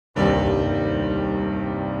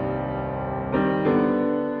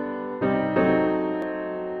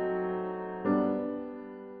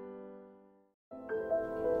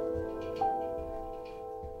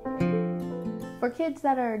For kids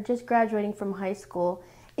that are just graduating from high school,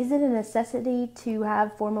 is it a necessity to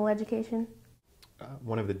have formal education?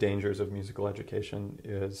 One of the dangers of musical education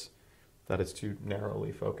is that it's too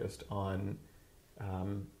narrowly focused on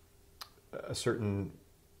a certain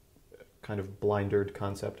kind of blindered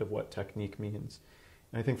concept of what technique means.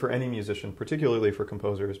 And I think for any musician, particularly for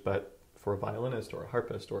composers, but for a violinist or a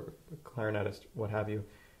harpist or a clarinetist, what have you,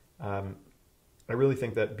 I really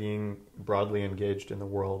think that being broadly engaged in the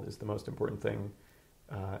world is the most important thing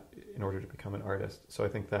in order to become an artist. So I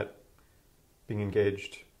think that being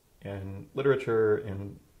engaged in literature,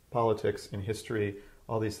 in politics, in history,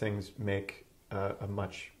 all these things make a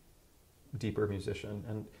much deeper musician.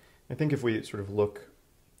 And I think if we sort of look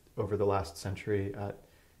over the last century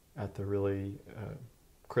at the really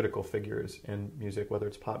critical figures in music, whether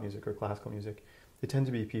it's pop music or classical music, they tend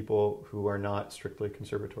to be people who are not strictly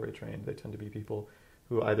conservatory trained. They tend to be people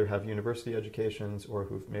who either have university educations or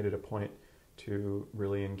who've made it a point to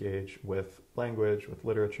really engage with language, with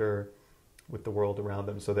literature, with the world around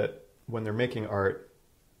them, so that when they're making art,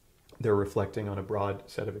 they're reflecting on a broad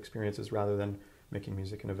set of experiences rather than making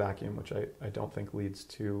music in a vacuum, which I don't think leads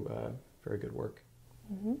to very good work.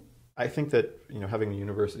 Mm-hmm. I think that having a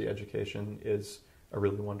university education is a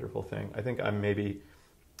really wonderful thing. I think I'm maybe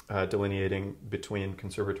delineating between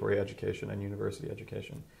conservatory education and university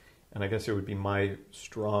education. And I guess it would be my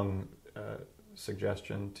strong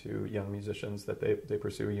suggestion to young musicians that they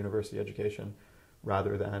pursue a university education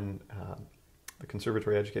rather than the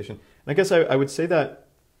conservatory education. And I guess I would say that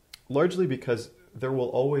largely because there will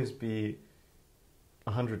always be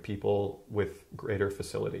 100 people with greater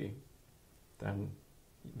facility than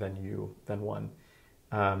one.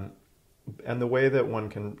 And the way that one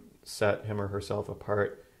can set him or herself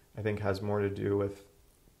apart, I think, has more to do with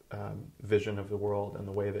vision of the world and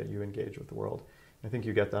the way that you engage with the world. I think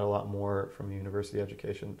you get that a lot more from the university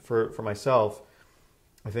education. For myself,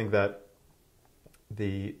 I think that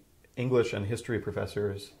the English and history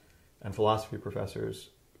professors and philosophy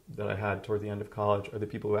professors that I had toward the end of college are the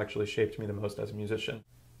people who actually shaped me the most as a musician.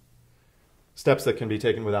 Steps that can be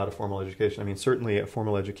taken without a formal education. I mean, certainly a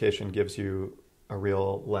formal education gives you a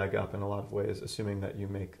real leg up in a lot of ways, assuming that you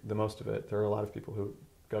make the most of it. There are a lot of people who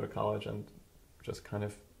go to college and just kind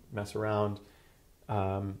of mess around.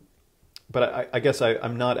 But I guess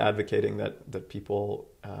I'm not advocating that people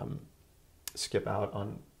skip out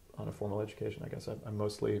on a formal education. I guess I'm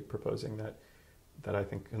mostly proposing that I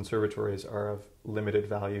think conservatories are of limited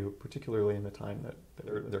value, particularly in the time that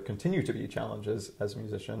there continue to be challenges as a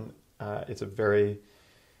musician. It's a very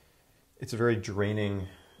draining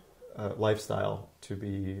lifestyle to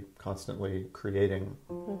be constantly creating,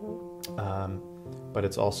 but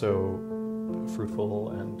it's also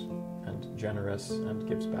fruitful and generous and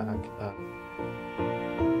gives back.